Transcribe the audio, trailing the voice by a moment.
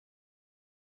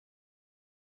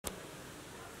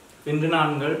இன்று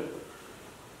நாங்கள்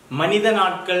மனித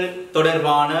நாட்கள்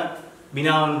தொடர்பான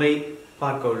வினா ஒன்றை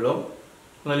பார்க்க உள்ளோம்.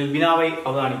 முதலில் வினாவை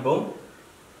அவதானிப்போம்.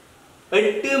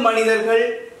 8 மனிதர்கள்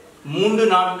 3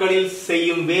 நாட்களில்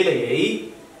செய்யும் வேலையை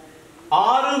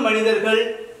 6 மனிதர்கள்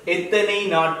எத்தனை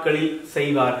நாட்களில்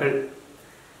செய்வார்கள்?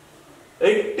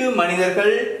 8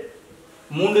 மனிதர்கள்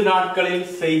 3 நாட்களில்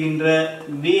செய்கின்ற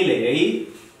வேலையை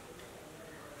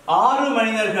 6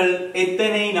 மனிதர்கள்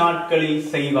எத்தனை நாட்களில்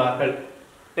செய்வார்கள்?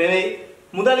 எனவே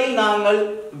முதலில் நாங்கள்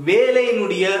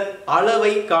வேலையினுடைய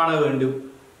அளவை காண வேண்டும்.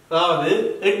 அதாவது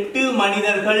 8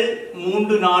 மனிதர்கள்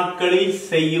 3 நாட்களில்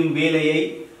செய்யும் வேலையை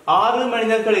 6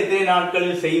 மனிதர்கள் எத்தனை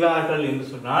நாட்களில் செய்வார்கள் என்று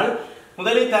சொன்னால்,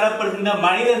 முதலில் தரப்படுகின்ற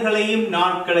மனிதர்களையும்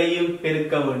நாட்களையும்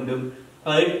பெருக்க வேண்டும்.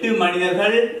 8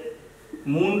 மனிதர்கள்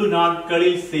 3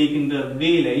 நாட்களில் செய்கின்ற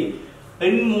வேலை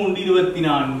 3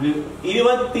 24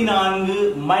 24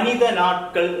 மனித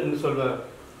நாட்கள் என்று சொல்வார்.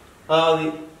 அதாவது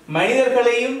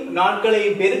மனிதர்களையும்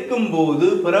நாட்களையும் பெருக்கும் போது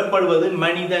பெறப்படுவது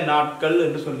மனித நாட்கள்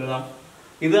என்று சொல்லலாம்.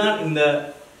 இதுதான் இந்த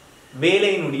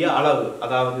வேலையினுடைய அளவு.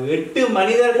 அதாவது 8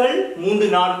 மனிதர்கள் 3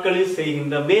 நாட்களில்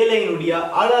செய்கின்ற வேலையினுடைய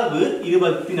அளவு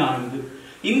 24.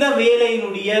 இந்த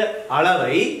வேலையினுடைய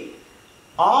அளவை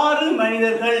 6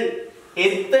 மனிதர்கள்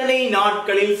எத்தனை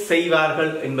நாட்களில்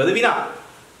செய்வார்கள் என்பது வினா.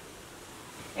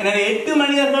 எனவே 8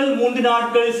 மனிதர்கள் 3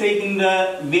 நாட்கள் செய்கின்ற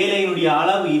வேலையினுடைய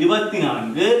அளவு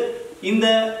 24. இந்த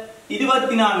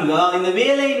 24 அதாவது இந்த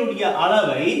வேலையினுடைய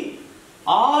அளவை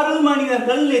 6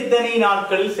 மனிதர்கள் எத்தனை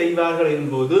நாட்களில் செய்வார்கள்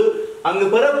என்பது அங்கு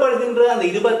பெறப்படுகின்ற அந்த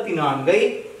 24ஐ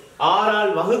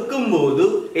 6ஆல் வகுக்கும் போது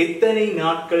எத்தனை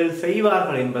நாட்களில்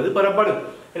செய்வார்கள் என்பது பெறப்படும்.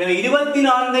 எனவே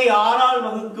 24ஐ 6ஆல்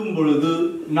வகுக்கும் பொழுது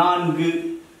 4.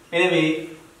 எனவே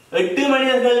 8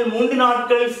 மனிதர்கள் 3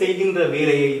 நாட்களில் செய்கின்ற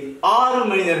வேலையை 6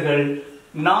 மனிதர்கள்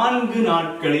 4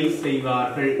 நாட்களில்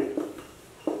செய்வார்கள்.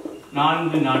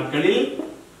 4 நாட்களில்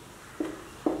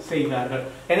செய்வார்கள்.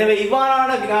 எனவே இவ்வாறான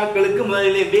வினாக்களுக்கு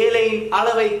முதலிலே வேலையின்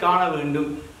அளவை காண வேண்டும்.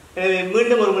 எனவே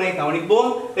மீண்டும் ஒரு முறை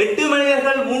கவனிப்போம். 8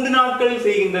 மனிதர்கள் 3 நாட்களில்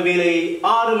செய்கின்ற வேலையை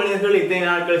 6 மனிதர்கள் எத்தனை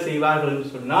நாட்கள் செய்வார்கள் என்று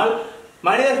சொன்னால்,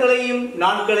 மனிதர்களையும்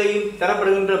நாட்களையும்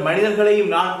தரப்படுகின்ற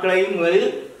மனிதர்களையும் நாட்களையும் முதலில்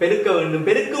பெருக்க வேண்டும்.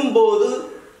 பெருக்கும் போது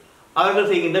அவர்கள்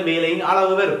செய்கின்ற வேலையின்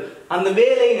அளவு வரும். அந்த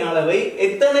வேலையின் அளவை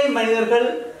எத்தனை மனிதர்கள்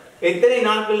எத்தனை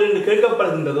நாட்கள் என்று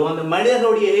கேட்கப்படுகின்றதோ அந்த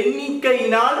மனிதர்களுடைய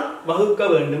எண்ணிக்கையினால் வகுக்க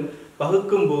வேண்டும்.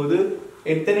 வகுக்கும் போது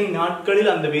எத்தனை நாட்களில்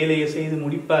அந்த வேலையை செய்து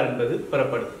முடிப்பார் என்பது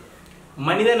பெறப்படும்.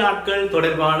 மனித நாட்கள்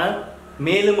தொடர்பான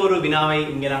மேலும் ஒரு வினாவை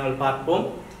இங்கே நாங்கள் பார்ப்போம்.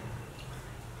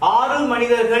 6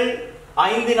 மனிதர்கள்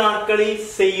 5 நாட்களில்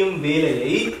செய்யும்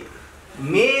வேலையை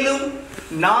மேலும்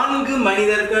 4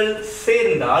 மனிதர்கள்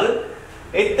சேர்ந்தால்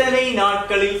எத்தனை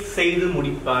நாட்களில் செய்து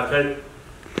முடிப்பார்கள்?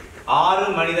 6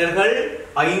 மனிதர்கள்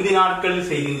 5 நாட்களில்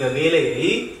செய்கின்ற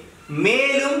வேலையை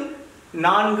மேலும்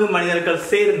 4 மனிதர்கள்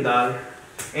சேர்ந்தால்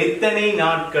எத்தனை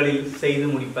நாட்களில் செய்து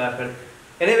முடிப்பார்கள்?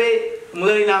 எனவே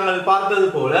முதலில் நாங்கள் பார்த்தது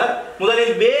போல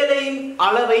முதலில் வேலையின்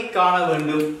அளவை காண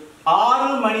வேண்டும். 6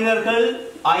 மனிதர்கள்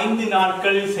 5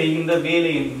 நாட்களில் செய்கின்ற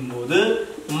வேலை என்பது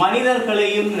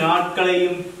மனிதர்களையும்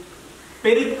நாட்களையும்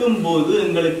பெருக்கும் போது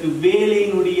எங்களுக்கு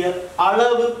வேலையினுடைய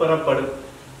அளவு பெறப்படும்.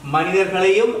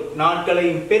 மனிதர்களையும்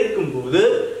நாட்களையும் பெருக்கும் போது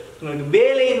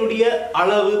வேலையினுடைய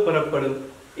அளவு பெறப்படும்.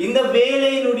 இந்த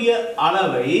வேலையினுடைய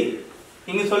அளவை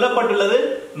இங்கு சொல்லப்பட்டுள்ளது.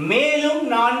 மேலும்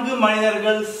 4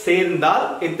 மனிதர்கள் சேர்ந்தால்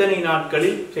எத்தனை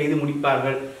நாட்களில் செய்து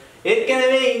முடிப்பார்கள்?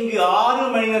 ஏற்கனவே இங்கு 6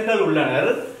 மனிதர்கள் உள்ளனர்.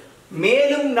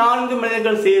 மேலும் 4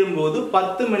 மனிதர்கள் சேரும் போது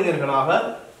 10 மனிதர்களாக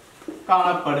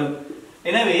காணப்படும்.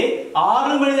 எனவே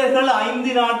 6 மனிதர்கள்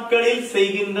 5 நாட்களில்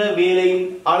செய்கின்ற வேலையின்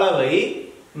அளவை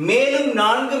மேலும்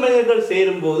 4 மனிதர்கள்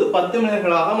சேரும் போது 10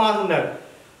 மனிதர்களாக மாறுகின்றனர்.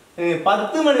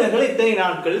 10 மனிதர்கள் இத்தனை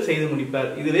நாட்களில் செய்து முடிப்பார்.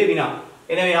 இதுவே வினா.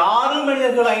 எனவே 6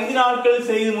 மனிதர்கள் 5 நாட்களில்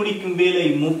செய்து முடிக்கும் வேலை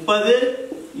 30.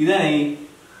 இதனை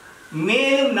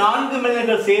மேலும் 4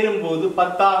 மனிதர்கள் சேரும் போது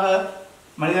 10ஆக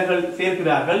மனிதர்கள்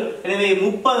சேர்க்கிறார்கள். எனவே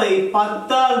 30ஐ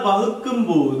 10ஆல் வகுக்கும்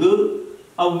போது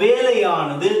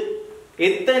அவ்வேலையானது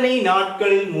எத்தனை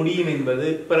நாட்களில் முடியும் என்பது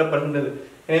பெறப்படுகின்றது.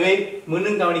 எனவே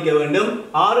மீண்டும் கவனிக்க வேண்டும்.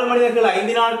 6 மனிதர்கள்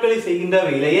 5 நாட்களில் செய்கின்ற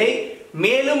வேலையை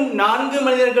மேலும் 4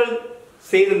 மனிதர்கள்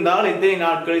செய்திருந்தால் எத்தனை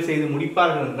நாட்களில் செய்து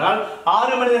முடிப்பார்கள் என்றால்,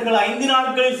 6 மனிதர்கள் 5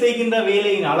 நாட்களில் செய்கின்ற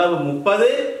வேலையின் அளவு 30.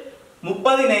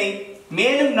 30னை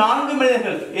மேலும் 4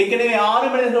 மனிதர்கள், ஏற்கனவே 6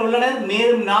 மனிதர்கள் உள்ளனர்,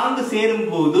 மேலும் 4 சேரும்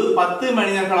போது 10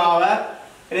 மனிதர்களாக.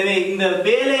 எனவே இந்த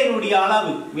வேலையினுடைய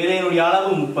அளவு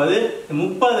 30.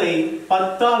 30ஐ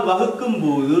 10ஆல் வகுக்கும்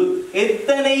போது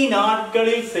எத்தனை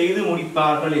நாட்களில் செய்து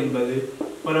முடிப்பார்கள் என்பது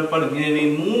பெறப்படும். எனவே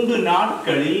 3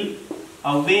 நாட்களில்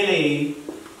அவ்வேலையை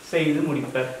செய்து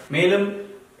முடிப்பர். மேலும்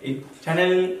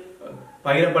இச்சேனலில்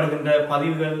பகிரப்படுகின்ற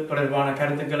பதிவுகள் தொடர்பான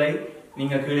கருத்துக்களை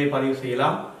நீங்கள் கீழே பதிவு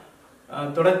செய்யலாம்.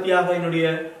 தொடர்ச்சியாக என்னுடைய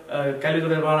கல்வி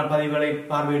தொடர்பான பதிவுகளை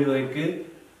பார்வையிடுவதற்கு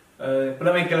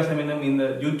புலமை கலசம் என்னும் இந்த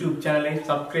யூடியூப் சேனலை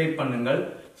சப்ஸ்கிரைப் பண்ணுங்கள்.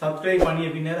 சப்ஸ்கிரைப் பண்ணிய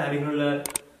பின்னர் அருகிலுள்ள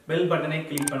பெல் பட்டனை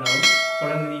கிளிக் பண்ணவும்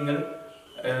தொடர்ந்து நீங்கள்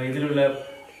இதில் உள்ள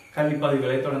கல்வி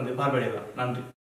பதிவுகளை தொடர்ந்து பார்வையிடலாம். நன்றி.